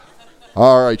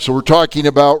All right, so we're talking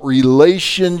about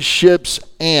relationships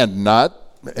and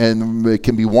it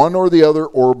can be one or the other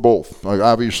or both. Like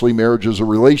obviously, marriage is a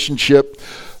relationship,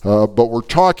 but we're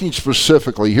talking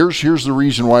specifically. Here's the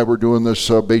reason why we're doing this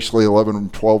basically 11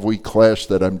 and 12-week class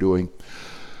that I'm doing.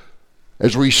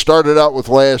 As we started out with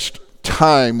last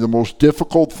time, the most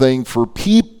difficult thing for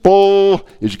people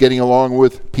is getting along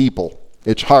with people.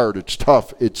 It's hard, it's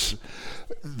tough,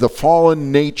 the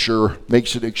fallen nature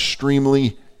makes it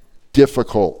extremely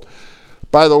difficult.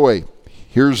 By the way,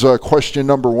 here's question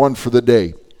number 1 for the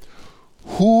day.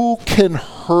 Who can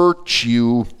hurt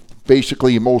you,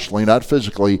 basically emotionally, not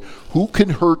physically, who can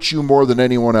hurt you more than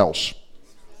anyone else?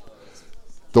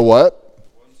 The what?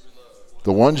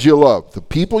 The ones you love. The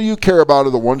people you care about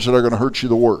are the ones that are going to hurt you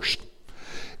the worst.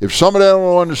 If somebody I don't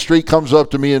know on the street comes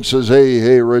up to me and says,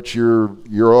 hey, Rich,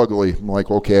 you're ugly. I'm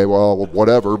like, okay, well,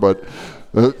 whatever, but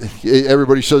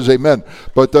everybody says amen.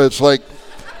 But it's like,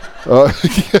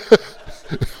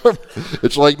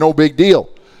 it's like no big deal.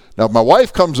 Now, if my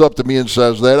wife comes up to me and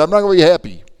says that, I'm not going to be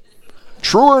happy.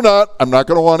 True or not, I'm not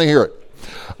going to want to hear it.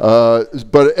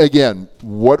 But again,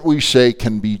 what we say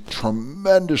can be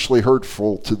tremendously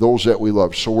hurtful to those that we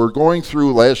love. So we're going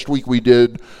through, last week we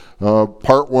did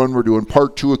part 1, we're doing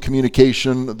part 2 of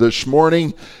communication this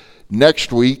morning.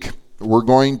 Next week, we're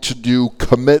going to do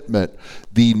commitment.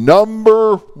 The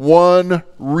number 1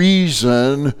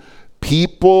 reason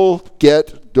people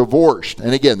get divorced.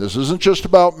 And again, this isn't just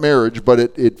about marriage, but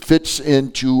it fits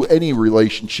into any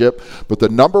relationship. But the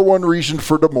number 1 reason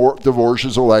for divorce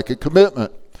is a lack of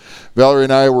commitment. Valerie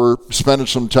and I were spending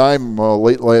some time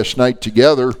late last night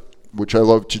together, which I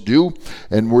love to do,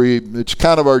 and it's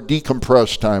kind of our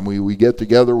decompress time. We get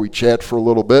together, we chat for a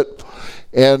little bit,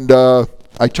 and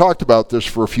I talked about this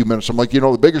for a few minutes. I'm like,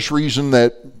 the biggest reason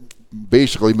that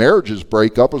basically marriages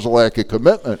break up is a lack of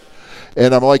commitment.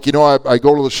 And I'm like, I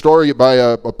go to the store, you buy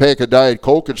a pack of Diet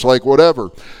Coke, it's like whatever.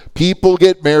 People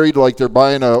get married like they're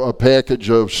buying a package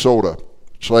of soda.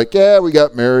 It's like, yeah, we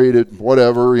got married,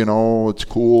 whatever, it's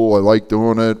cool, I like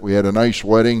doing it, we had a nice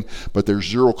wedding, but there's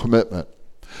zero commitment.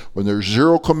 When there's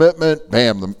zero commitment,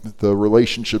 bam, the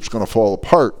relationship's going to fall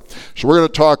apart. So we're going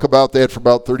to talk about that for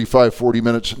about 35, 40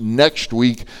 minutes next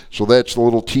week. So that's the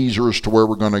little teaser as to where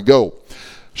we're going to go.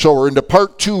 So we're into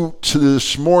part 2 to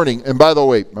this morning. And by the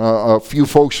way, a few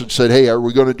folks had said, hey, are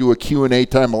we going to do a Q&A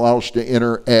time, allow us to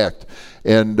interact?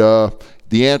 And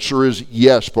the answer is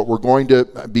yes, but we're going to,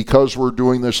 because we're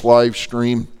doing this live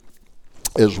stream,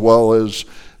 as well as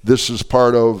this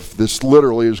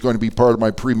literally is going to be part of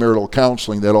my premarital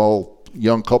counseling that all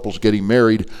young couples getting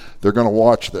married, they're going to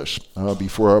watch this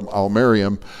before I'll marry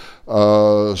them.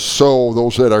 So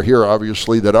those that are here,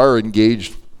 obviously, that are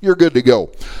engaged, you're good to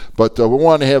go. But we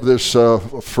want to have this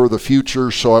for the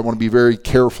future, so I want to be very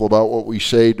careful about what we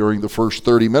say during the first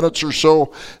 30 minutes or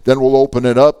so. Then we'll open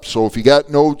it up. So if you got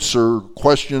notes or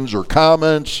questions or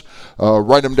comments,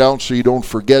 write them down so you don't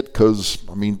forget, because,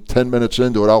 10 minutes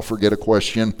into it, I'll forget a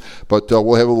question. But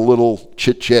we'll have a little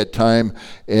chit-chat time,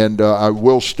 and I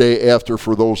will stay after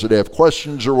for those that have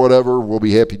questions or whatever. We'll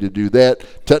be happy to do that.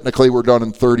 Technically, we're done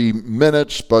in 30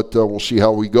 minutes, but we'll see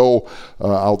how we go.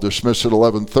 I'll dismiss at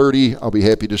 11:30. I'll be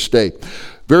happy to stay.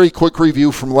 Very quick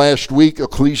review from last week.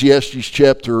 Ecclesiastes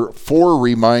chapter 4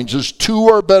 reminds us 2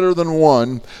 are better than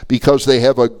 1 because they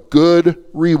have a good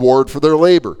reward for their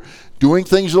labor. Doing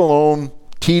things alone,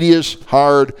 tedious,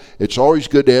 hard. It's always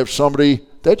good to have somebody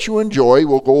that you enjoy,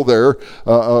 will go there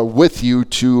with you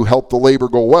to help the labor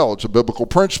go well. It's a biblical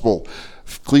principle.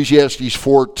 Ecclesiastes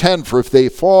 4:10, for if they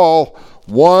fall,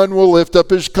 one will lift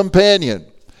up his companion.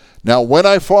 Now, when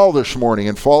I fall this morning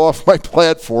and fall off my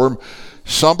platform,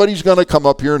 somebody's going to come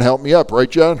up here and help me up, right,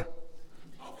 John?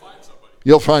 I'll find somebody.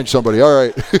 You'll find somebody, all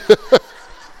right.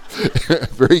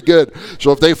 Very good.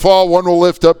 So if they fall, one will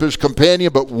lift up his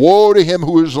companion, but woe to him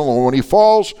who is alone when he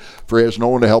falls, for he has no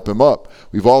one to help him up.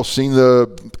 We've all seen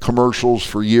the commercials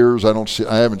for years. I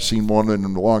haven't seen one in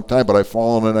a long time, but I've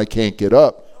fallen and I can't get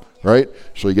up, right?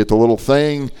 So you get the little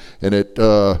thing, and it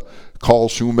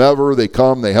calls whomever. They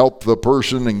come, they help the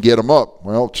person and get them up.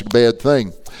 Well, it's a bad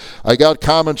thing. I got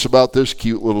comments about this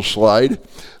cute little slide.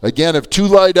 Again, if 2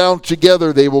 lie down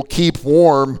together, they will keep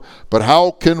warm, but how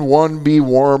can one be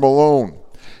warm alone?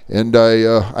 And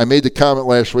I made the comment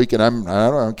last week, and I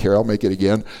don't care, I'll make it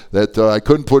again, that I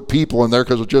couldn't put people in there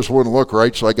because it just wouldn't look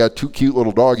right, so I got 2 cute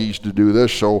little doggies to do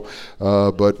this. So,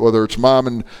 but whether it's mom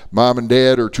and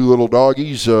dad or 2 little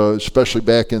doggies, especially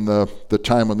back in the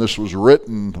time when this was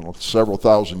written, several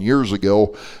thousand years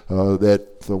ago,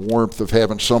 that the warmth of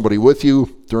having somebody with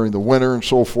you during the winter and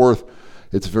so forth,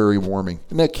 it's very warming.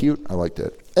 Isn't that cute? I like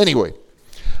that. Anyway,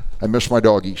 I miss my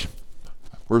doggies.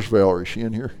 Where's Valerie? Is she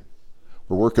in here?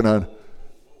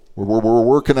 We're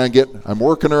working on getting, I'm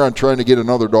working her on trying to get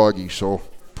another doggy, so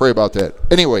pray about that.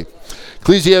 Anyway,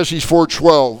 Ecclesiastes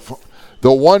 4:12,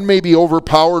 though one may be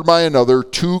overpowered by another,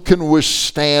 two can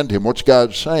withstand him. What's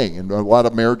God saying? And a lot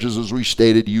of marriages, as we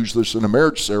stated, use this in a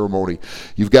marriage ceremony.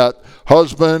 You've got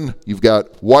husband, you've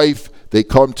got wife, they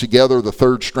come together, the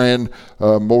third strand.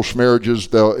 Most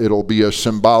marriages, it'll be a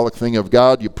symbolic thing of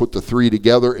God. You put the three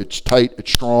together, it's tight,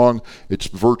 it's strong, it's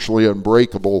virtually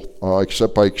unbreakable,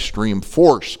 except by extreme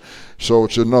force. So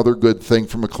it's another good thing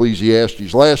from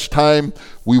Ecclesiastes. Last time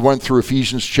we went through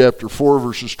Ephesians chapter 4,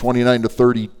 verses 29 to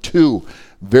 32.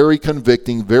 Very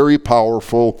convicting, very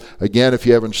powerful. Again, if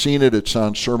you haven't seen it, it's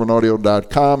on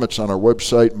sermonaudio.com. It's on our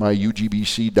website,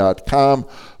 myugbc.com.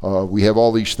 We have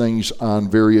all these things on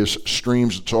various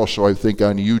streams. It's also, I think,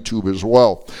 on YouTube as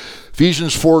well.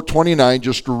 Ephesians 4:29,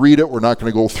 just to read it, we're not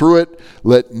going to go through it.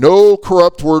 Let no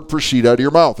corrupt word proceed out of your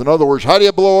mouth. In other words, how do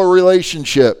you blow a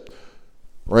relationship?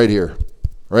 Right here,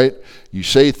 right? You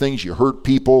say things, you hurt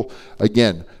people.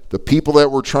 Again, the people that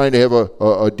we're trying to have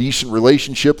a decent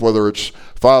relationship, whether it's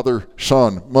father,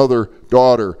 son, mother,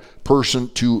 daughter, person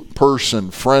to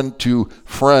person, friend to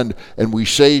friend, and we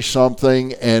say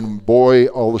something, and boy,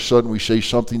 all of a sudden we say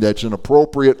something that's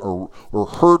inappropriate or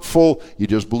hurtful, you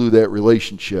just blew that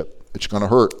relationship. It's going to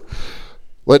hurt.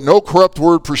 Let no corrupt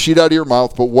word proceed out of your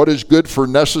mouth, but what is good for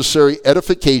necessary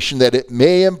edification, that it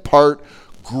may impart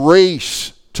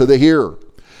grace to the hearer.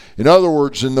 In other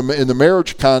words, in the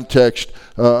marriage context,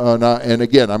 and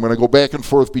again, I'm going to go back and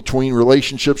forth between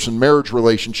relationships and marriage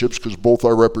relationships because both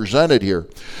are represented here.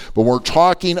 But we're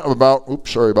talking about,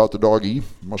 oops, sorry about the doggy,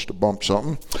 must have bumped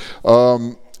something.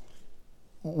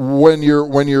 When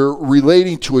you're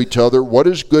relating to each other, what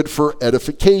is good for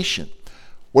edification?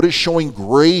 What is showing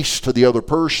grace to the other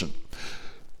person?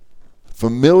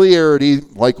 Familiarity,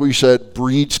 like we said,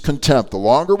 breeds contempt. The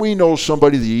longer we know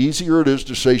somebody, the easier it is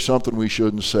to say something we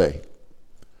shouldn't say.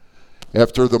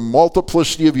 After the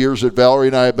multiplicity of years that Valerie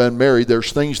and I have been married,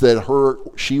 there's things that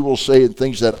she will say and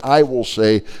things that I will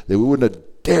say that we wouldn't have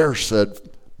dare said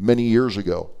many years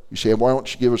ago. You say, why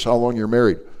don't you give us how long you're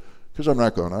married? Because I'm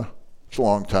not going to. It's a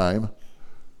long time.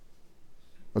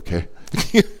 Okay.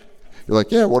 You're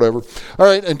like, yeah, whatever. All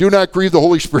right, and do not grieve the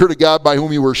Holy Spirit of God, by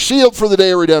whom you were sealed for the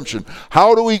day of redemption.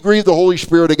 How do we grieve the Holy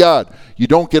Spirit of God? You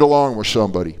don't get along with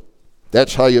somebody.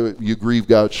 That's how you grieve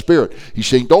God's Spirit. He's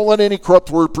saying, don't let any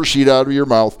corrupt word proceed out of your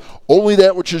mouth, only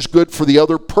that which is good for the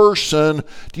other person.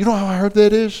 Do you know how hard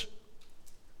that is?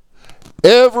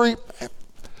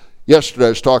 Yesterday I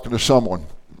was talking to someone.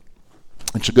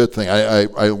 It's a good thing.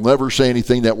 I'll never say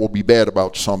anything that will be bad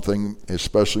about something,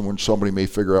 especially when somebody may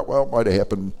figure out, well, it might have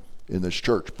happened in this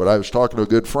church. But I was talking to a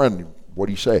good friend. What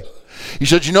did he say? He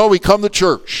said, we come to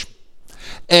church,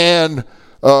 and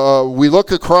we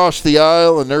look across the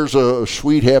aisle, and there's a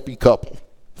sweet, happy couple.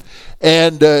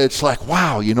 And it's like,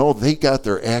 wow, they got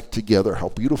their act together. How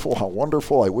beautiful, how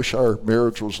wonderful. I wish our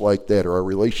marriage was like that, or our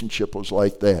relationship was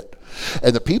like that.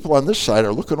 And the people on this side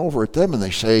are looking over at them, and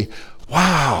they say,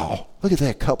 wow, look at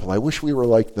that couple. I wish we were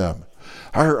like them.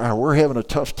 We're having a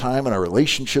tough time, and our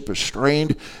relationship is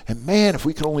strained. And man, if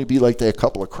we could only be like that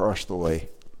couple across the way.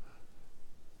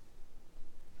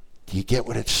 Do you get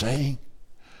what it's saying?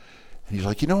 And he's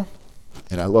like, and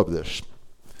I love this.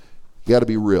 You got to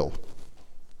be real.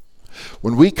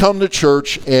 When we come to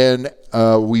church and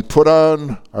we put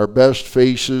on our best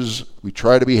faces, we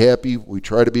try to be happy, we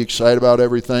try to be excited about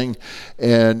everything,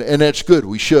 and that's good,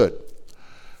 we should.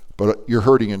 But you're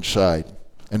hurting inside,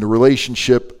 and the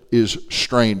relationship is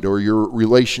strained, or your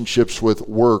relationships with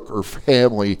work or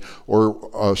family or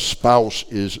a spouse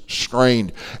is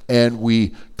strained, and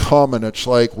we come and it's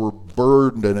like we're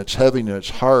burdened and it's heavy and it's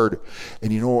hard,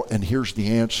 and here's the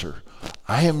answer.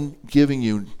 I am giving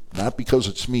you, not because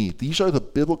it's me, these are the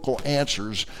biblical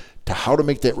answers to how to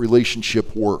make that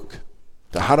relationship work,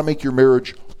 to how to make your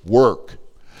marriage work.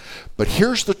 But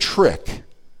here's the trick.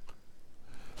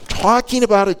 Talking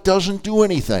about it doesn't do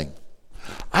anything.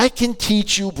 I can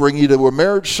teach you, bring you to a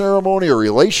marriage ceremony or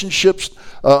relationships,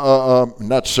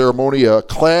 not ceremony, a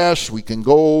class. We can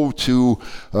go to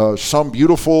some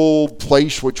beautiful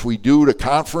place, which we do, to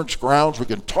conference grounds. We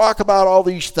can talk about all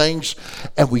these things,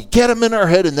 and we get them in our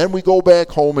head, and then we go back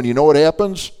home, and you know what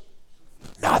happens?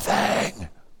 Nothing.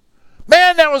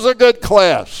 Man, that was a good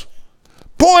class.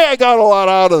 Boy, I got a lot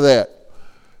out of that.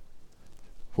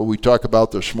 What we talk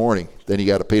about this morning, then you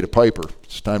got to pay the piper.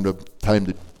 It's time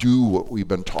to do what we've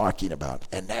been talking about.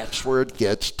 And that's where it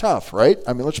gets tough, right?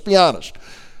 I mean, let's be honest.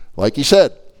 Like he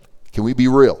said, can we be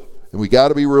real? And we got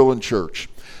to be real in church.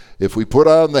 if we put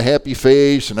on the happy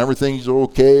face and everything's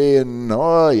okay and,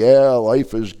 oh, yeah,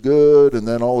 life is good, and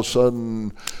then all of a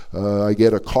sudden I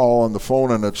get a call on the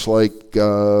phone and it's like,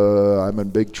 I'm in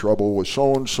big trouble with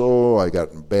so-and-so, I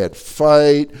got in a bad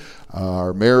fight,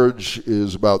 our marriage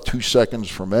is about 2 seconds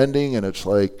from ending, and it's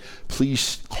like,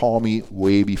 please call me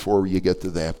way before you get to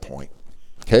that point.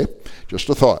 Okay? Just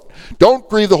a thought. Don't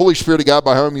grieve the Holy Spirit of God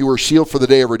by whom you were sealed for the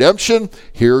day of redemption.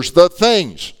 Here's the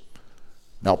things.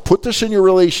 Now put this in your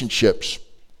relationships.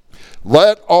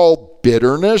 Let all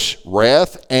bitterness,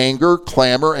 wrath, anger,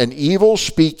 clamor, and evil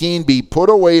speaking be put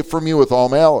away from you with all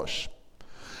malice.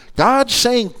 God's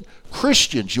saying,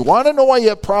 Christians, you want to know why you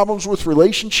have problems with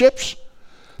relationships?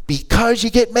 Because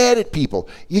you get mad at people.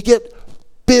 You get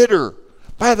bitter.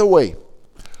 By the way,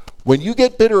 when you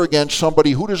get bitter against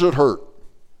somebody, who does it hurt?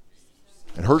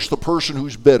 It hurts the person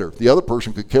who's bitter. The other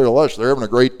person could care less. They're having a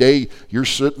great day. You're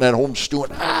sitting at home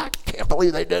stewing. I can't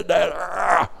believe they did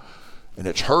that. And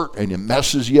it's hurt and it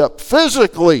messes you up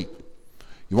physically.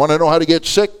 You want to know how to get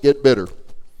sick? Get bitter.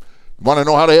 You want to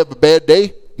know how to have a bad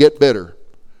day? Get bitter.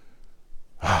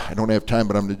 I don't have time,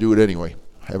 but I'm going to do it anyway.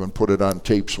 I haven't put it on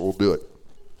tape, so we'll do it.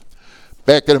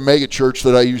 Back at a mega church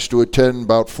that I used to attend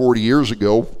about 40 years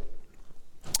ago,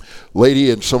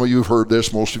 lady, and some of you have heard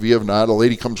this, most of you have not, a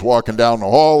lady comes walking down the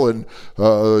hall and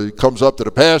comes up to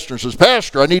the pastor and says,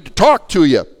 Pastor, I need to talk to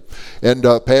you. And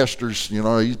pastor's,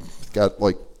 he's got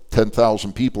like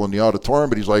 10,000 people in the auditorium,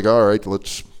 but he's like, all right,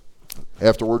 let's,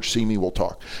 afterwards, see me, we'll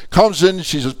talk. Comes in and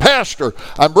she says, Pastor,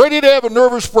 I'm ready to have a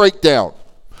nervous breakdown.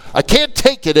 I can't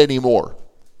take it anymore.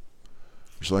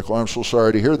 He's like, well, I'm so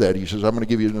sorry to hear that. He says, I'm going to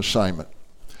give you an assignment.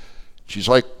 She's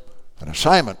like, an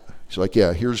assignment? He's like,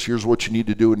 yeah, here's what you need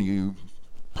to do, and you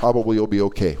probably will be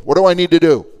okay. What do I need to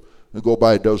do? Go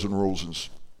buy a dozen roses.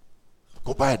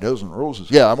 Go buy a dozen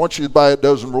roses? Yeah, I want you to buy a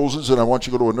dozen roses, and I want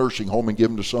you to go to a nursing home and give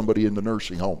them to somebody in the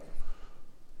nursing home.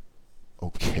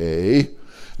 Okay.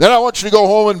 Then I want you to go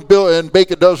home and bake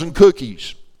a dozen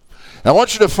cookies. And I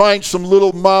want you to find some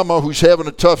little mama who's having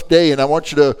a tough day, and I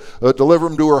want you to deliver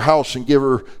them to her house and give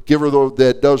her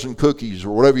that dozen cookies or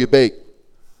whatever you bake.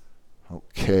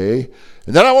 Okay.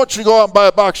 And then I want you to go out and buy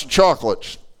a box of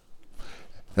chocolates.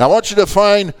 And I want you to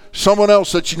find someone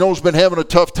else that you know has been having a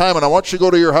tough time, and I want you to go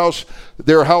to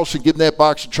their house and give them that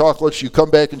box of chocolates. You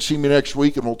come back and see me next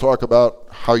week, and we'll talk about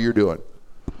how you're doing.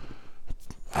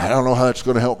 I don't know how that's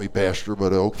going to help me, Pastor,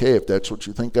 but okay, if that's what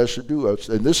you think I should do.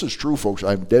 And this is true, folks.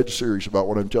 I'm dead serious about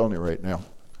what I'm telling you right now.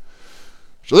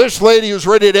 So this lady who's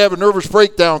ready to have a nervous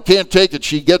breakdown can't take it.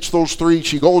 She gets those three.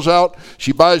 She goes out.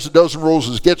 She buys a dozen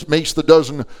roses, makes the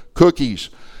dozen cookies.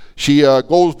 She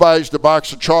goes, buys the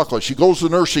box of chocolate. She goes to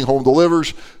the nursing home,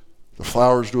 delivers the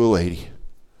flowers to a lady.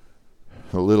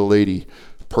 The little lady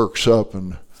perks up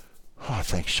and, oh,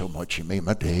 thanks so much. You made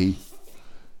my day.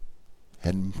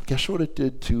 And guess what it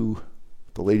did to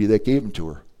the lady that gave them to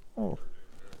her? Oh,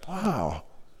 wow,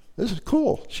 this is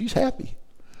cool. She's happy.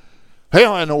 Hey,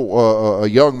 I know a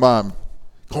young mom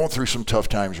going through some tough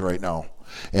times right now.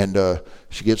 And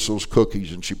she gets those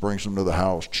cookies and she brings them to the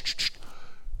house.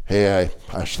 Hey,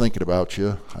 I was thinking about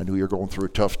you. I knew you were going through a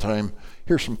tough time.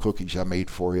 Here's some cookies I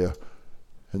made for you.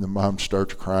 And the mom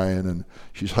starts crying and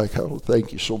she's like, oh,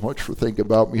 thank you so much for thinking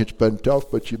about me. It's been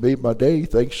tough, but you made my day.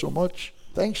 Thanks so much.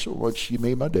 Thanks so much. You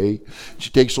made my day. She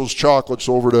takes those chocolates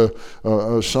over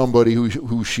to somebody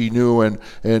who she knew and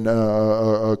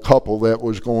a couple that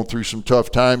was going through some tough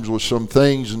times with some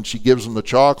things, and she gives them the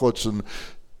chocolates, and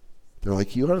they're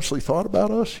like, you honestly thought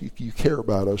about us? You care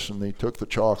about us? And they took the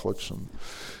chocolates, and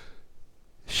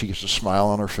she gets a smile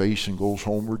on her face and goes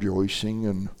home rejoicing.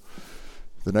 And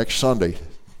the next Sunday,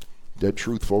 dead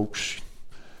truth, folks,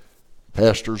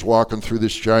 pastor's walking through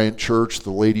this giant church.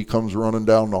 The lady comes running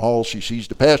down the hall. She sees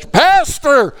the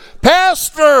pastor.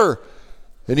 Pastor!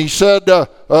 And he said,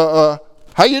 how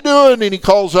you doing? And he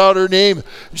calls out her name.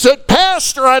 He said,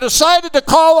 Pastor, I decided to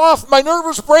call off my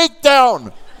nervous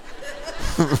breakdown.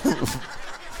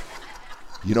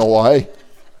 You know why?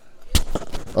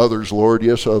 Others, Lord,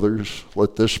 yes, others.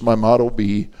 Let this my motto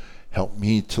be. Help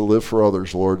me to live for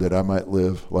others, Lord, that I might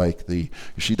live like thee.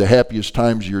 You see, the happiest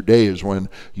times of your day is when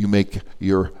you make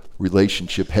your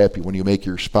relationship happy, when you make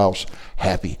your spouse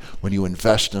happy, when you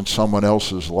invest in someone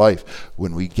else's life,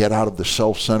 when we get out of the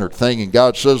self-centered thing. And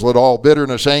God says, let all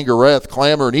bitterness, anger, wrath,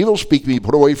 clamor, and evil speak be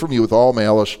put away from you with all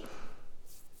malice.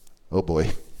 Oh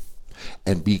boy.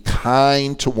 And be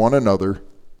kind to one another,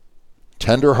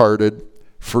 tender-hearted,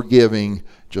 forgiving,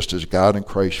 just as God in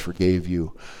Christ forgave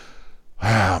you.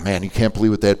 Ah, man, you can't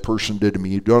believe what that person did to me.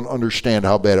 You don't understand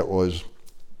how bad it was.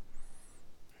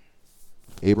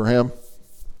 Abraham,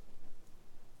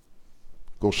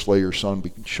 go slay your son.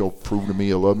 Prove to me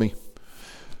you love me.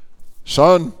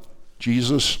 Son,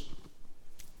 Jesus,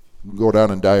 go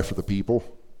down and die for the people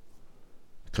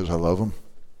because I love them.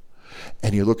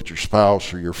 And you look at your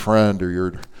spouse or your friend or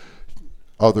your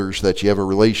others that you have a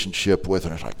relationship with,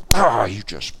 and it's like,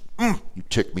 you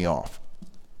tick me off.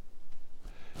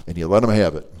 And you let them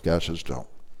have it. God says, don't.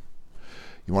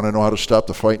 You want to know how to stop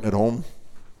the fighting at home?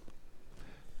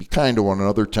 Be kind to one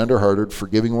another, tenderhearted,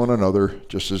 forgiving one another,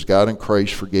 just as God in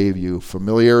Christ forgave you.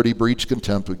 Familiarity breeds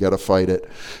contempt. We've got to fight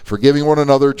it. Forgiving one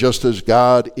another, just as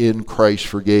God in Christ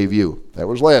forgave you. That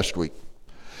was last week.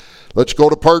 Let's go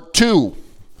to part 2.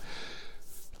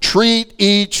 Treat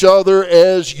each other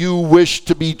as you wish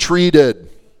to be treated.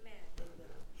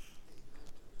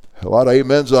 A lot of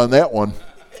amens on that one.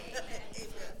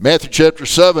 Matthew chapter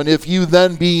 7, if you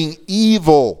then being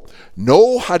evil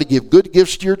know how to give good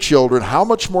gifts to your children, how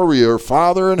much more will your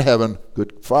Father in heaven,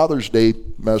 good Father's Day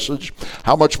message,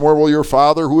 how much more will your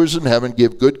Father who is in heaven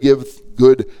give good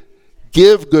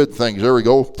things, there we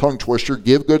go, tongue twister,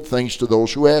 give good things to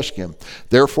those who ask him.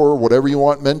 Therefore, whatever you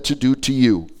want men to do to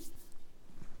you,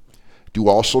 do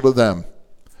also to them,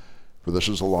 for this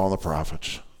is the law and the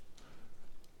prophets.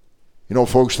 You know,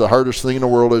 folks, the hardest thing in the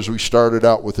world, as we started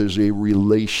out with, is a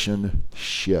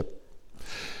relationship.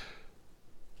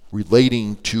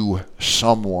 Relating to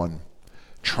someone,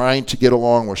 trying to get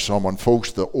along with someone.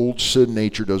 Folks, the old sin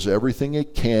nature does everything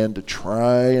it can to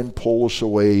try and pull us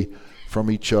away from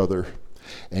each other.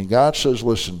 And God says,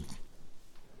 listen,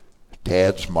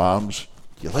 dads, moms,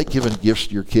 you like giving gifts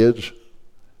to your kids?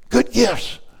 Good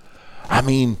gifts. I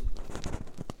mean,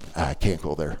 I can't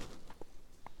go there.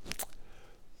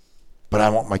 But I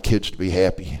want my kids to be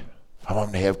happy. I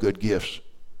want them to have good gifts.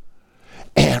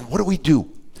 And what do?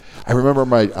 I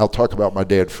remember I'll talk about my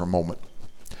dad for a moment.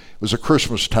 It was a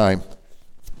Christmas time,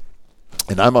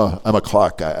 and I'm a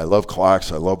clock guy. I love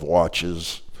clocks. I love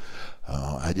watches.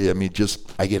 I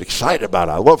get excited about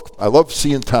it. I love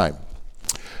seeing time,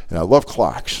 and I love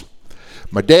clocks.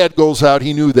 My dad goes out.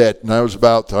 He knew that, and I was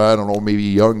about, maybe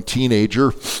a young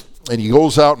teenager, and he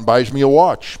goes out and buys me a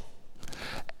watch.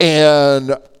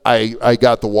 And I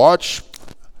got the watch.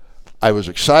 I was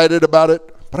excited about it,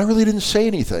 but I really didn't say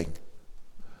anything.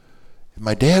 And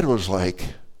my dad was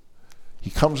like,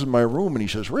 he comes in my room and he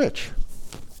says, Rich,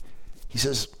 he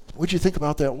says, what'd you think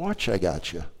about that watch I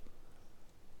got you?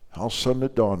 All of a sudden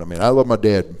it dawned on me. I love my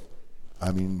dad.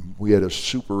 We had a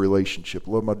super relationship.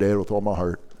 I love my dad with all my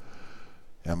heart.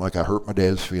 And I'm like, I hurt my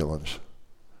dad's feelings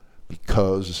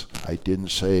because I didn't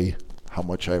say how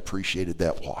much I appreciated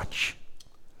that watch.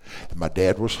 And my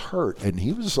dad was hurt, and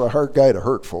he was a hard guy to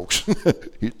hurt, folks.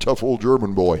 He's a tough old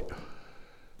German boy.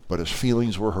 But his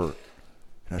feelings were hurt.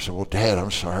 And I said, well, Dad,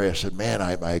 I'm sorry. I said, man,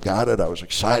 I got it. I was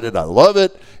excited. I love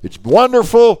it. It's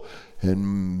wonderful.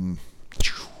 And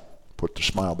put the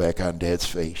smile back on Dad's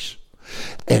face.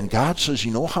 And God says,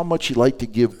 you know how much you like to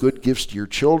give good gifts to your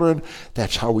children?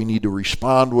 That's how we need to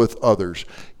respond with others.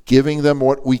 Giving them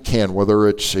what we can, whether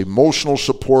it's emotional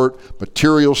support,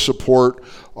 material support,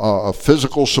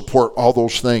 physical support, all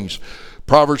those things.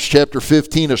 Proverbs chapter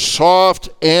 15, a soft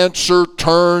answer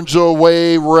turns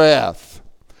away wrath.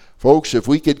 Folks, if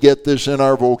we could get this in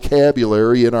our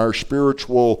vocabulary, in our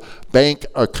spiritual bank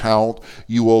account,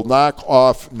 you will knock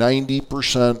off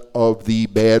 90% of the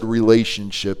bad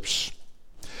relationships.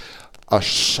 A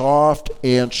soft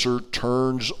answer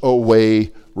turns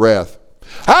away wrath.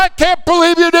 I can't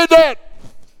believe you did that.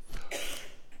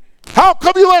 How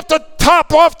come you left the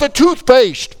top off the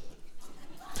toothpaste?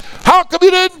 How come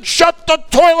you didn't shut the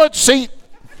toilet seat?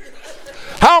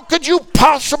 How could you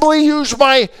possibly use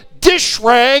my dish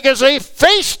rag as a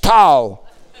face towel?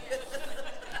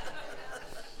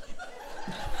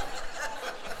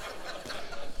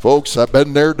 Folks, I've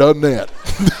been there, done that.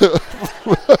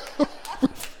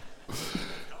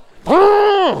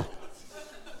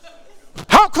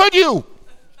 How could you?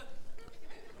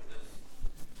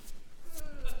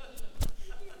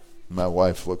 My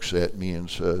wife looks at me and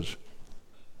says,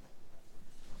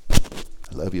 I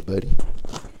love you, buddy.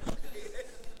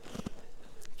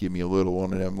 Give me a little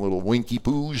one of them little winky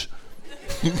poos.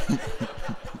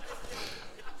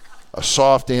 A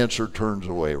soft answer turns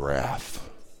away wrath.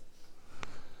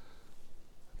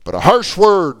 But a harsh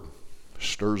word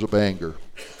stirs up anger.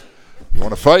 You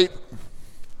want to fight?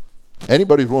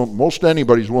 Most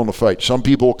anybody's willing to fight. Some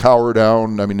people cower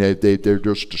down. They're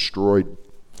just destroyed.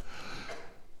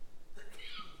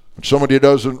 When somebody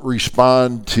doesn't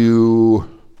respond to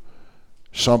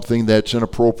something that's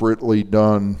inappropriately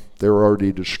done, they're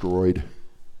already destroyed.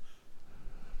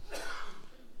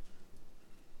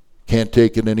 Can't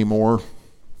take it anymore.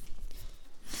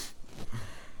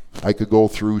 I could go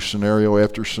through scenario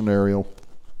after scenario.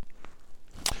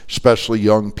 especially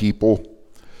young people.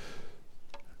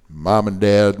 Mom and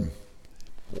dad,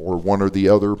 or one or the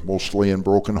other, mostly in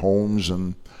broken homes,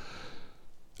 and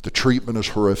the treatment is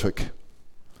horrific.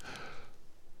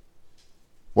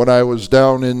 When I was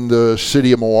down in the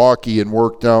city of Milwaukee and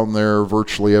worked down there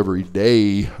virtually every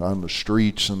day on the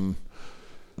streets, and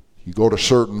you go to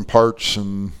certain parts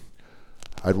and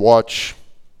I'd watch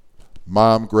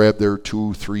mom grab their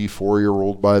 2, 3,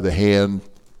 4-year-old by the hand.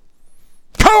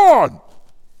 Come on!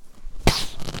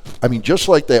 I mean, just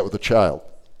like that with a child.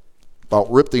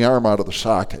 About rip the arm out of the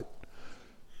socket.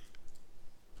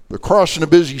 They're crossing a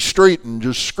busy street and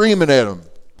just screaming at them,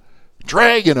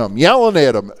 dragging them, yelling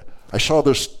at them. I saw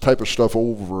this type of stuff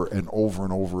over and over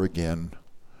and over again.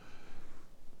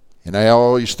 And I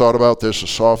always thought about this: a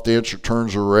soft answer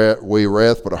turns away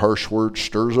wrath, but a harsh word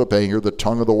stirs up anger. The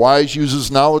tongue of the wise uses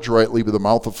knowledge rightly, but the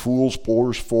mouth of fools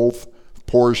pours forth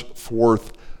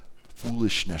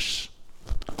foolishness.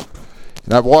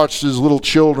 And I've watched as little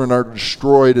children are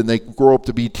destroyed, and they grow up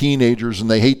to be teenagers, and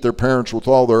they hate their parents with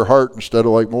all their heart, instead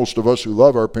of like most of us who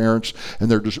love our parents, and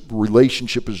their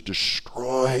relationship is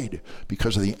destroyed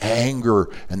because of the anger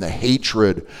and the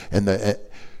hatred. And I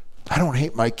don't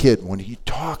hate my kid. When you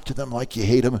talk to them like you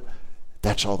hate them,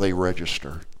 that's all they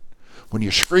register. When you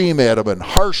scream at them in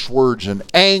harsh words and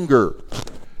anger.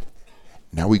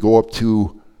 Now we go up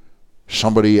to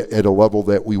somebody at a level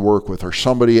that we work with, or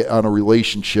somebody on a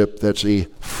relationship that's a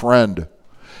friend.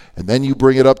 And then you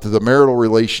bring it up to the marital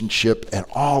relationship, and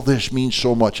all this means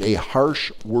so much. A harsh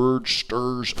word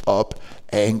stirs up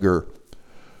anger.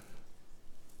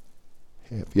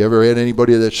 Have you ever had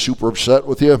anybody that's super upset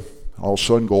with you, all of a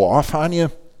sudden go off on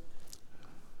you?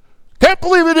 Can't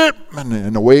believe it!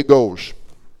 And away it goes.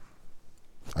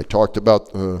 I talked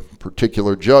about a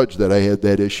particular judge that I had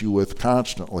that issue with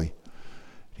constantly.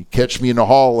 He'd catch me in the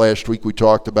hall last week, we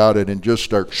talked about it, and just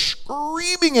start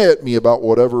screaming at me about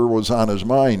whatever was on his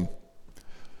mind.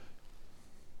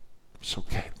 It's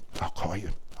okay. I'll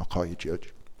call you,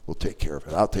 Judge. We'll take care of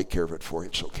it. I'll take care of it for you.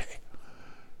 It's okay.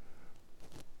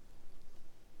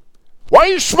 Why are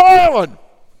you smiling?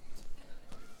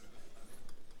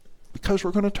 Because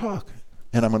we're going to talk,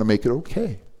 and I'm going to make it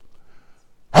okay.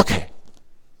 Okay.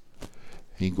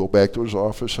 He'd go back to his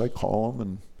office. I'd call him,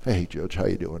 and, hey, Judge, how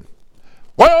you doing?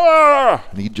 Well,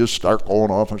 and he'd just start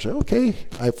going off and say, okay,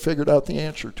 I figured out the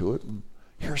answer to it, and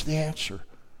here's the answer.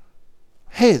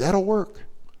 Hey, that'll work.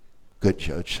 Good,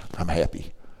 Judge. I'm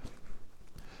happy.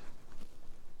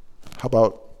 How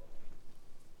about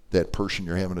that person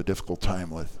you're having a difficult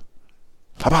time with?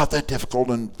 How about that difficult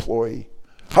employee?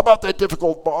 How about that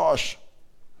difficult boss?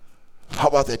 How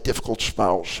about that difficult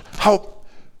spouse?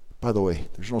 By the way,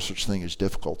 there's no such thing as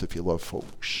difficult if you love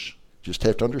folks. Just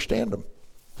have to understand them.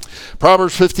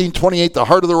 Proverbs 15:28, the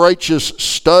heart of the righteous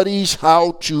studies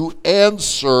how to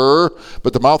answer,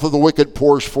 but the mouth of the wicked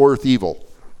pours forth evil.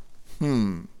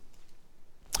 Let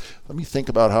me think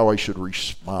about how I should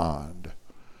respond.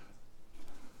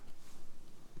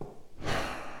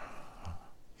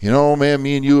 You know, man,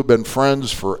 me and you have been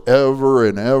friends forever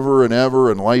and ever and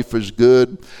ever, and life is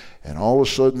good. And all of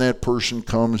a sudden that person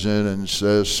comes in and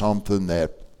says something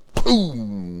that,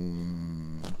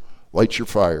 boom, lights your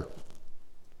fire.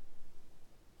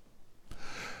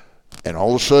 And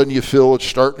all of a sudden you feel it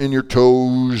starting in your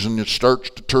toes, and it starts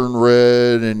to turn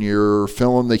red, and you're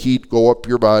feeling the heat go up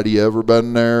your body. You ever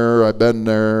been there? I've been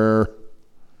there.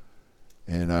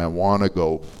 And I want to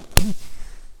go,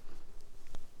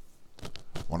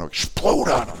 want to explode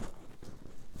on them.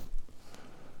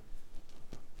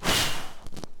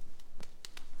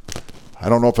 I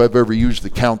don't know if I've ever used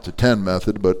the count to 10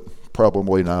 method, but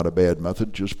probably not a bad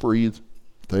method. Just breathe,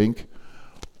 think.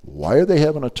 Why are they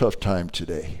having a tough time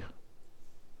today?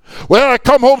 Well, I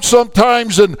come home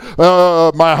sometimes and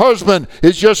my husband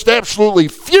is just absolutely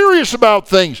furious about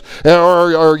things.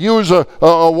 Or you as a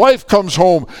wife comes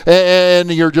home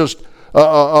and you're just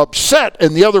upset,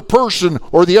 and the other person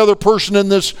or the other person in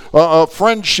this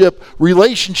friendship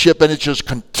relationship, and it's just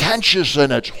contentious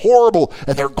and it's horrible,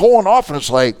 and they're going off, and it's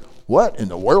like, what in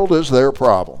the world is their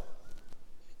problem?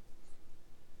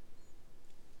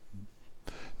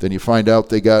 Then you find out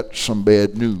they got some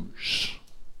bad news.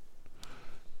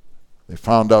 They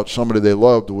found out somebody they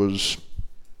loved was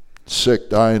sick,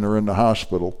 dying, or in the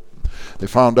hospital. They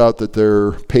found out that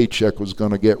their paycheck was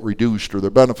going to get reduced, or their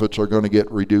benefits are going to get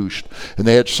reduced. And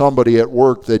they had somebody at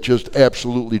work that just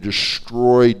absolutely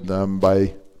destroyed them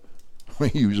by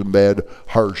using bad,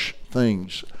 harsh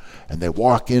things. And they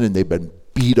walk in and they've been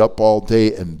beat up all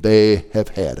day, and they have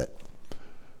had it.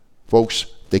 Folks,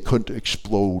 they couldn't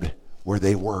explode where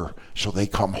they were, so they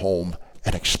come home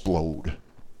and explode.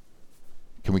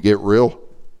 Can we get real?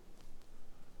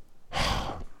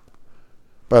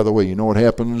 By the way, you know what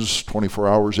happens 24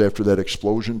 hours after that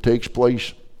explosion takes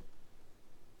place?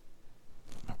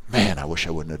 Man, I wish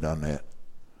I wouldn't have done that.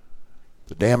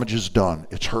 The damage is done.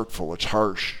 It's hurtful. It's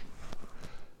harsh.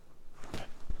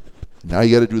 Now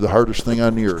you got to do the hardest thing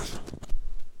on the earth.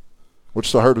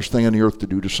 What's the hardest thing on the earth to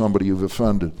do to somebody you've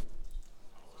offended?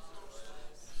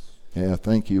 Yeah,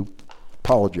 thank you.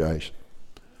 Apologize.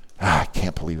 I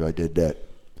can't believe I did that.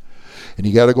 And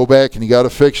you got to go back and you got to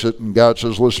fix it. And God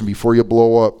says, listen, before you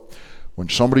blow up, when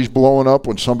somebody's blowing up,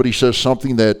 when somebody says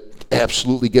something that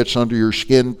absolutely gets under your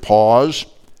skin, pause,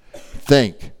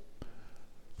 think.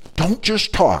 Don't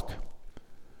just talk.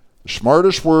 The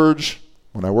smartest words,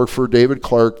 when I worked for David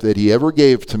Clark, that he ever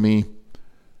gave to me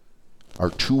are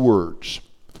 2 words.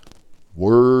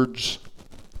 Words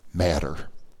matter.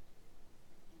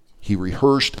 He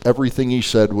rehearsed everything he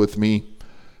said with me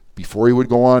before he would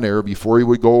go on air, before he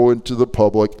would go into the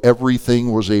public.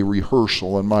 Everything was a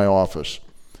rehearsal in my office.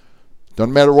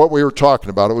 Doesn't matter what we were talking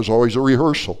about, it was always a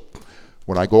rehearsal.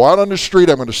 When I go out on the street,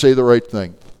 I'm going to say the right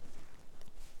thing.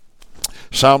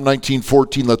 Psalm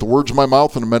 19:14, let the words of my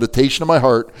mouth and the meditation of my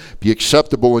heart be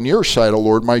acceptable in your sight, O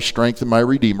Lord, my strength and my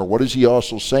redeemer. What is he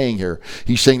also saying here?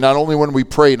 He's saying not only when we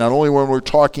pray, not only when we're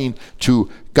talking to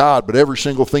God, but every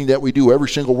single thing that we do, every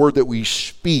single word that we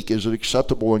speak, is it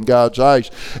acceptable in God's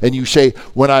eyes? And you say,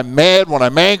 when I'm mad, when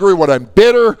I'm angry, when I'm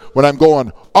bitter, when I'm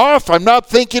going off, I'm not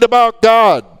thinking about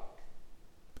God.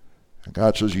 And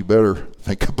God says, you better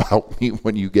think about me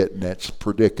when you get in that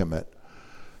predicament.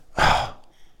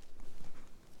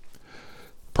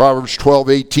 Proverbs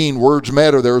 12:18, words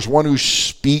matter. There is one who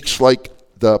speaks like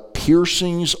the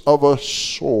piercings of a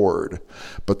sword,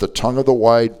 but the tongue of the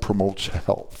wise promotes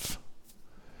health.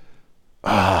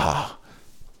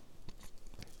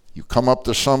 You come up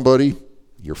to somebody,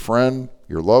 your friend,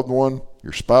 your loved one,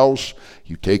 your spouse,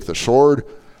 you take the sword,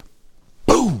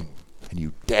 boom, and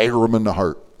you dagger them in the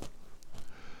heart.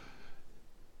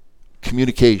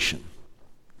 Communication.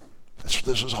 That's what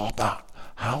this is all about.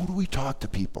 How do we talk to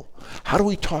people? How do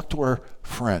we talk to our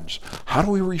friends? How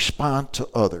do we respond to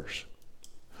others?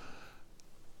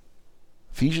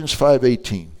 Ephesians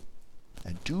 5:18.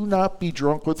 And do not be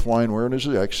drunk with wine wherein is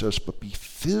excess, but be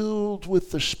filled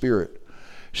with the Spirit,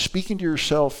 speaking to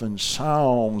yourself in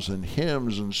psalms and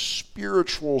hymns and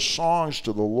spiritual songs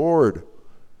to the Lord.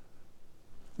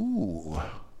 Ooh.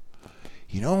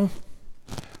 You know,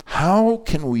 how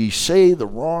can we say the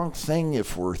wrong thing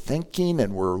if we're thinking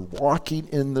and we're walking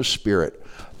in the Spirit?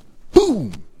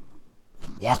 Boom!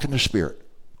 Walk in the Spirit.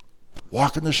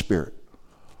 Walk in the Spirit.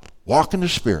 Walk in the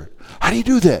Spirit. How do you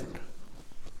do that?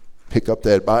 Pick up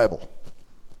that Bible.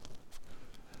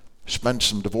 Spend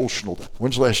some devotional.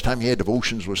 When's the last time you had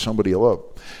devotions with somebody you love?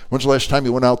 When's the last time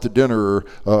you went out to dinner or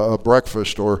a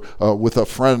breakfast or with a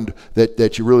friend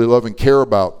that you really love and care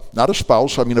about? Not a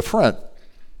spouse, I mean a friend.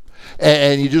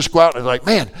 And you just go out and it's like,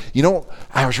 man, you know,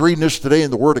 I was reading this today in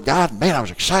the Word of God, and man, I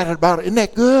was excited about it. Isn't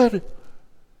that good?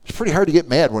 It's pretty hard to get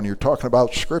mad when you're talking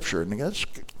about Scripture. And that's,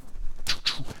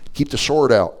 keep the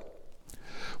sword out.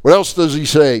 What else does he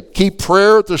say? Keep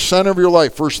prayer at the center of your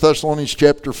life. 1 Thessalonians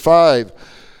chapter 5.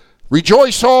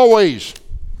 Rejoice always.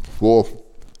 Well,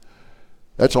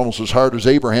 that's almost as hard as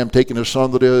Abraham taking his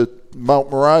son to the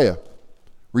Mount Moriah.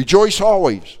 Rejoice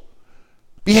always.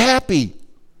 Be happy.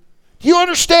 You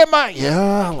understand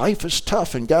life is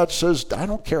tough. And God says, I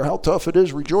don't care how tough it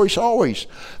is. Rejoice always.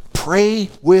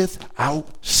 Pray without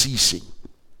ceasing.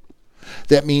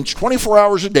 That means 24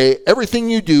 hours a day, everything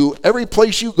you do, every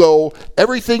place you go,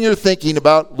 everything you're thinking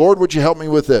about, Lord, would you help me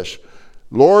with this?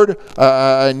 Lord,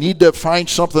 I need to find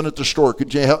something at the store.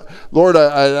 Could you help? Lord,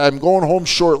 I'm going home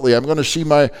shortly. I'm going to see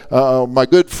my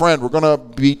good friend. We're going to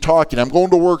be talking. I'm going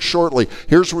to work shortly.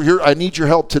 Here. I need your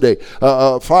help today.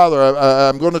 Father,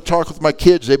 I'm going to talk with my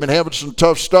kids. They've been having some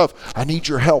tough stuff. I need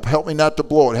your help. Help me not to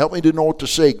blow it. Help me to know what to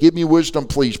say. Give me wisdom,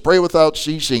 please. Pray without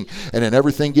ceasing. And in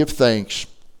everything, give thanks.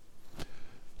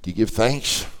 Do you give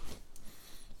thanks?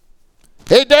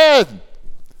 Hey, Dad.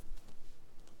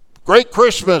 Great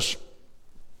Christmas.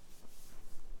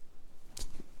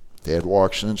 Dad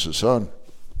walks in and says, son,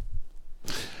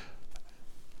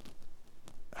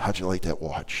 how'd you like that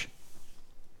watch?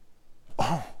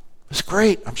 Oh, it's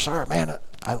great. I'm sorry, man.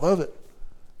 I love it.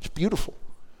 It's beautiful.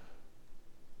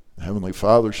 The Heavenly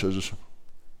Father says,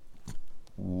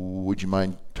 would you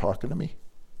mind talking to me?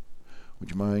 Would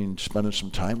you mind spending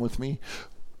some time with me?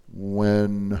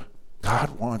 When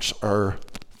God wants our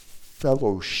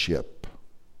fellowship.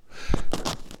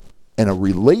 And a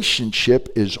relationship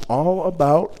is all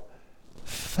about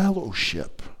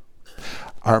fellowship.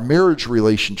 Our marriage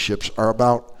relationships are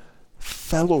about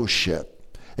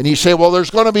fellowship. And you say, well,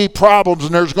 there's going to be problems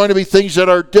and there's going to be things that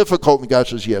are difficult. And God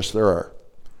says, yes, there are.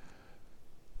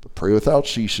 But pray without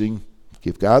ceasing.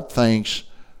 Give God thanks.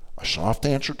 A soft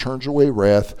answer turns away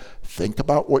wrath. Think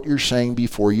about what you're saying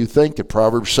before you think. In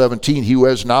Proverbs 17, he who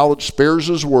has knowledge spares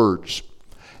his words,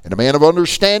 and a man of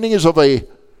understanding is of a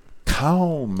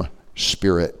calm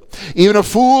spirit. Even a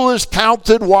fool is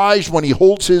counted wise when he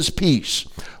holds his peace.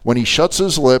 When he shuts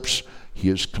his lips, he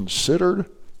is considered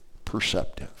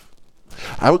perceptive.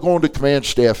 I would go into command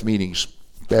staff meetings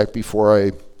back before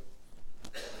I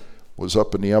was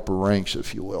up in the upper ranks,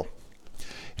 if you will.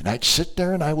 And I'd sit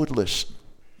there and I would listen.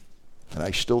 And I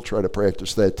still try to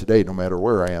practice that today, no matter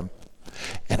where I am.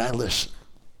 And I listen.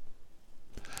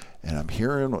 And I'm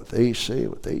hearing what they say,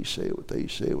 what they say, what they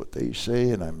say, what they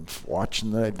say. And I'm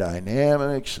watching the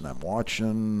dynamics. And I'm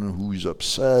watching who's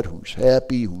upset, who's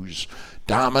happy, who's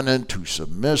dominant, who's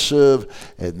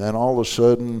submissive. And then all of a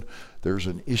sudden, there's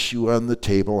an issue on the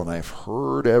table. And I've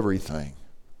heard everything.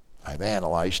 I've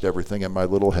analyzed everything in my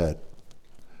little head.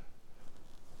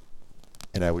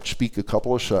 And I would speak a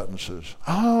couple of sentences.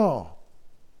 Oh.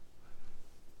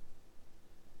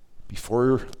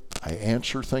 Before I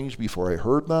answer things, before I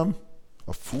heard them,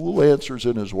 a fool answers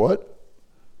in his what?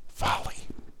 Folly.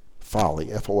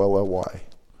 Folly, F-O-L-L-Y.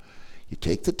 You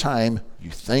take the time,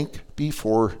 you think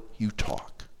before you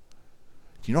talk.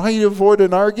 Do you know how you avoid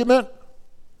an argument?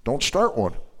 Don't start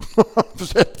one.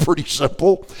 That's pretty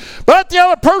simple. But the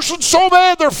other person's so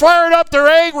mad, they're fired up, they're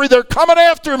angry, they're coming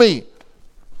after me.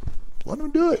 Let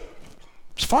them do it.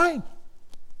 It's fine.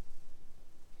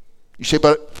 You say,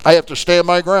 but I have to stand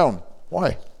my ground.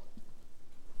 Why?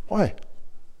 Why?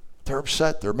 They're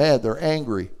upset, they're mad, they're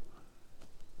angry.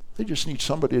 They just need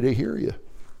somebody to hear you.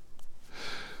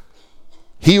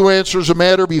 He who answers a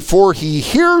matter before he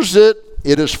hears it,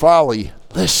 it is folly.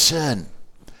 Listen.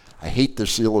 I hate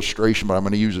this illustration, but I'm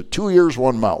going to use it. 2 ears,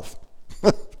 1 mouth.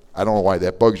 I don't know why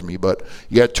that bugs me, but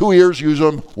you got 2 ears, use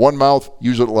them. 1 mouth,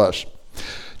 use it less.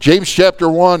 James chapter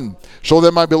 1. So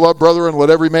then, my beloved brethren,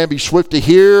 let every man be swift to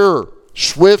hear,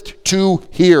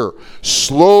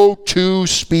 slow to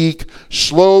speak,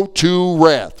 slow to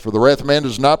wrath. For the wrath of man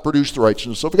does not produce the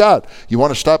righteousness of God. You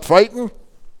want to stop fighting?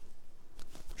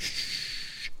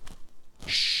 Shh.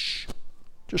 Shh.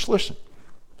 Just listen.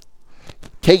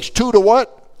 Takes 2 to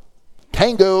what?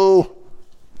 Tango.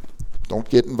 Don't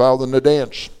get involved in the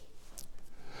dance.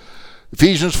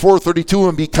 Ephesians 4:32,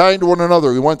 and be kind to one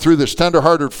another. We went through this,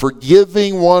 tenderhearted,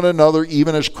 forgiving one another,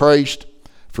 even as Christ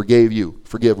forgave you.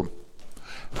 Forgive them.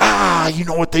 You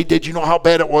know what they did. You know how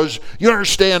bad it was. You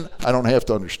understand? I don't have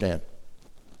to understand.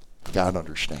 God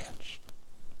understands.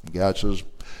 And God says, do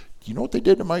you know what they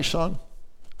did to my son?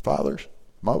 Fathers,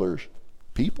 mothers,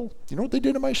 people. You know what they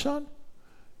did to my son?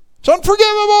 It's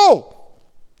unforgivable.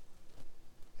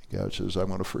 And God says, I'm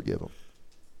going to forgive them.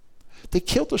 They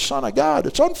killed the Son of God.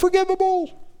 It's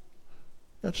unforgivable.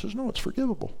 God says, no, it's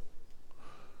forgivable.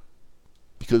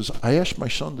 Because I asked my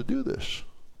son to do this,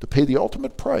 to pay the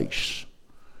ultimate price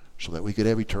so that we could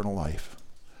have eternal life.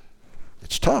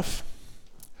 It's tough.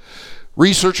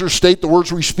 Researchers state the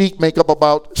words we speak make up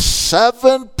about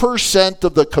 7%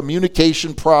 of the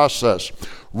communication process.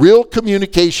 Real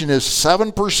communication is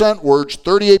 7% words,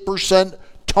 38%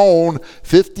 tone,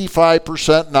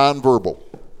 55% nonverbal.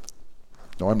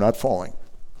 No, I'm not falling.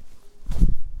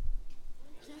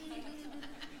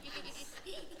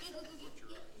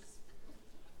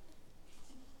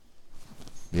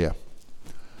 Yeah.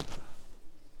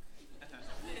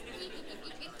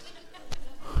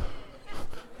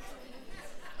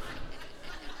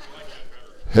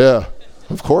 Yeah,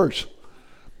 of course.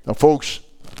 Now, folks,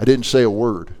 I didn't say a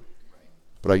word,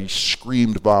 but I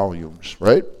screamed volumes,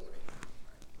 right?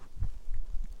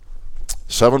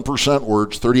 7%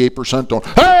 words, 38% don't.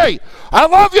 Hey, I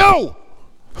love you!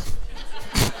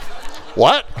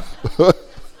 What?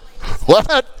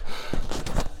 What?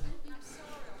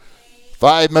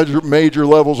 5 major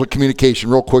levels of communication,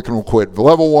 real quick and we'll quit.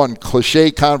 Level 1,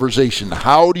 cliche conversation.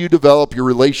 How do you develop your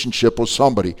relationship with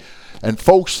somebody? And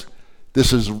folks,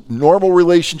 this is normal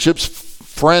relationships,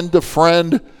 friend to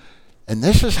friend. And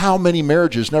this is how many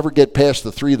marriages never get past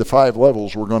the 3 to 5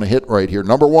 levels we're going to hit right here.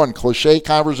 Number 1, cliche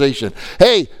conversation.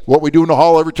 Hey, what we do in the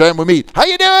hall every time we meet. How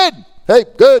you doing? Hey,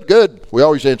 good, good. We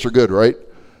always answer good, right?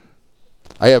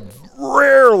 I have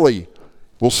rarely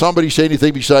will somebody say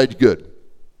anything besides good.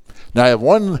 Now, I have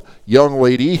one young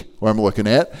lady who I'm looking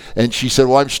at, and she said,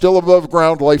 well, I'm still above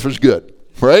ground. Life is good,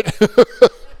 right?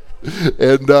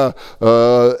 And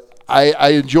I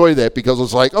enjoy that because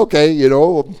it's like, okay, you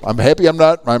know, I'm happy I'm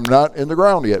not in the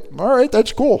ground yet. All right,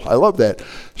 that's cool. I love that.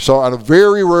 So on a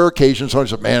very rare occasion, someone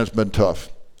said, man, it's been tough.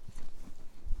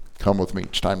 come with me.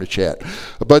 It's time to chat.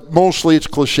 But mostly it's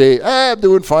cliche. I'm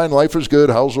doing fine. Life is good.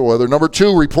 How's the weather? Number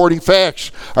 2, reporting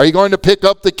facts. Are you going to pick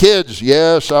up the kids?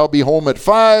 Yes, I'll be home at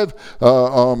 5,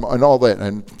 and all that.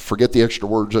 And forget the extra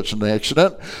words. That's an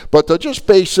accident. But just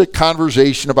basic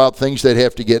conversation about things that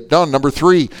have to get done. Number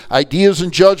 3, ideas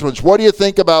and judgments. What do you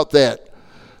think about that?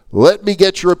 Let me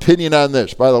get your opinion on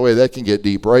this. By the way, that can get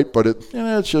deep, right? But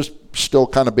it's just still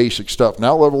kind of basic stuff.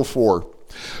 Now level 4.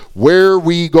 Where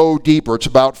we go deeper. It's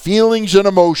about feelings and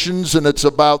emotions, and it's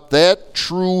about that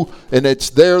true, and it's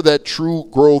there that true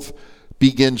growth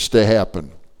begins to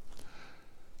happen.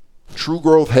 True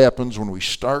growth happens when we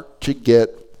start to get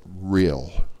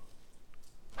real.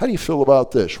 How do you feel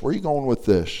about this? Where are you going with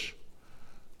this?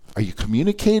 Are you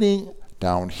communicating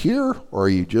down here, or are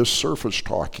you just surface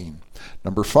talking?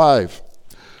 Number 5.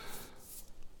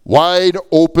 Wide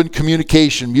open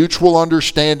communication, mutual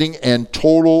understanding, and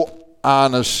total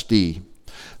honesty.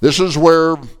 This is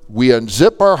where we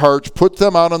unzip our hearts, put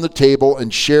them out on the table,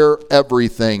 and share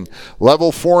everything.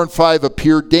 Level 4 and 5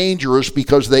 appear dangerous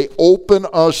because they open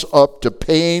us up to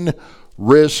pain,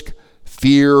 risk,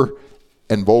 fear,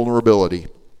 and vulnerability.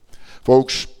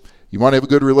 Folks, you want to have a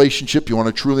good relationship, you want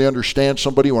to truly understand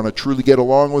somebody, you want to truly get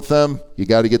along with them, you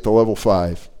got to get to level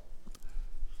 5.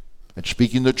 And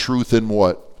speaking the truth in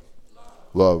what?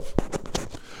 Love.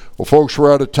 Well, folks,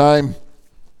 we're out of time.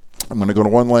 I'm going to go to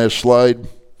one last slide.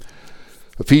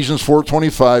 Ephesians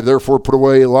 4:25, therefore put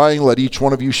away lying, let each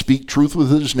one of you speak truth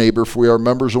with his neighbor, for we are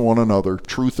members of one another.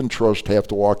 Truth and trust have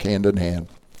to walk hand in hand.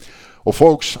 Well,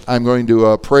 folks, I'm going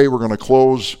to pray. We're going to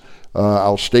close.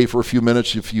 I'll stay for a few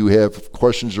minutes. If you have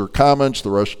questions or comments, the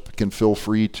rest can feel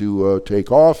free to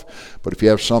take off. But if you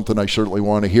have something, I certainly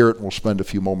want to hear it, and we'll spend a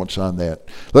few moments on that.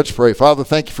 Let's pray. Father,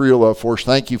 thank you for your love for us.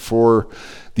 Thank you for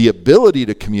the ability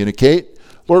to communicate.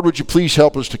 Lord, would you please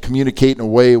help us to communicate in a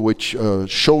way which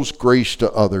shows grace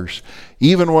to others,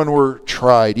 even when we're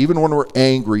tried, even when we're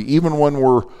angry, even when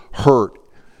we're hurt,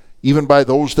 even by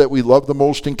those that we love the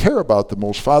most and care about the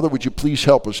most. Father, would you please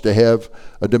help us to have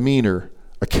a demeanor,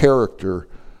 a character,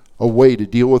 a way to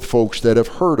deal with folks that have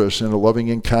hurt us in a loving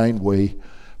and kind way.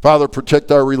 Father,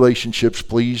 protect our relationships,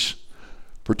 please.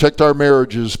 Protect our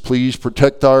marriages, please.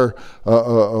 Protect our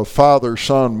father,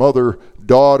 son, mother,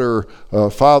 daughter,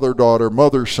 father, daughter,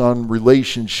 mother, son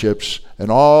relationships,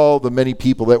 and all the many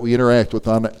people that we interact with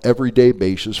on an everyday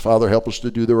basis. Father, help us to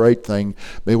do the right thing.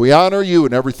 May we honor you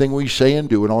in everything we say and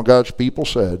do. And all God's people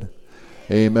said,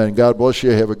 amen. God bless you.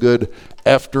 Have a good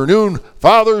afternoon.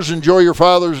 Fathers, enjoy your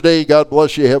Father's Day. God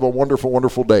bless you. Have a wonderful,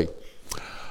 wonderful day.